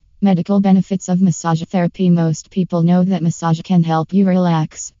Medical benefits of massage therapy. Most people know that massage can help you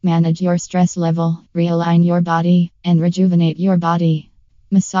relax, manage your stress level, realign your body, and rejuvenate your body.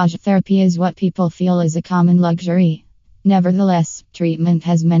 Massage therapy is what people feel is a common luxury. Nevertheless, treatment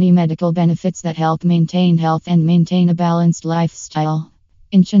has many medical benefits that help maintain health and maintain a balanced lifestyle.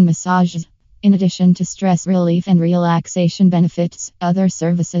 Inchin massage. In addition to stress relief and relaxation benefits, other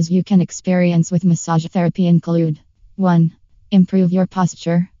services you can experience with massage therapy include 1. Improve your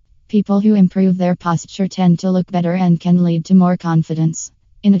posture. People who improve their posture tend to look better and can lead to more confidence.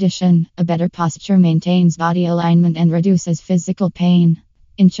 In addition, a better posture maintains body alignment and reduces physical pain.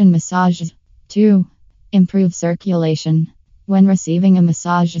 Inchin massage. 2. Improve circulation. When receiving a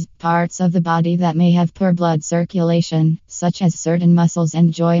massage, parts of the body that may have poor blood circulation, such as certain muscles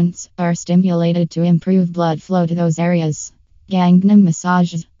and joints, are stimulated to improve blood flow to those areas. Gangnam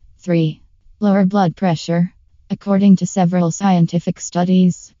massage. 3. Lower blood pressure. According to several scientific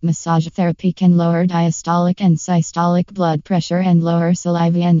studies, massage therapy can lower diastolic and systolic blood pressure and lower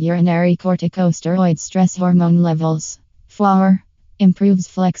salivary and urinary corticosteroid stress hormone levels. 4. Improves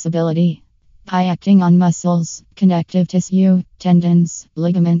flexibility. By acting on muscles, connective tissue, tendons,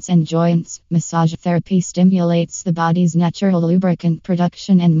 ligaments, and joints, massage therapy stimulates the body's natural lubricant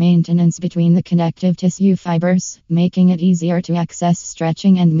production and maintenance between the connective tissue fibers, making it easier to access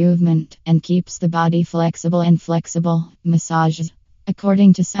stretching and movement, and keeps the body flexible and flexible. Massage.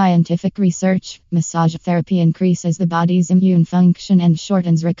 According to scientific research, massage therapy increases the body's immune function and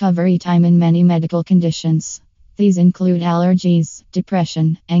shortens recovery time in many medical conditions. These include allergies,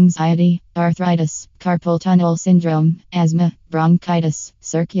 depression, anxiety, arthritis, carpal tunnel syndrome, asthma, bronchitis,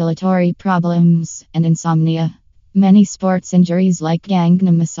 circulatory problems, and insomnia. Many sports injuries like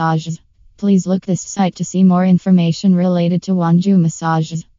Gangnam massage. Please look this site to see more information related to Wanju massage.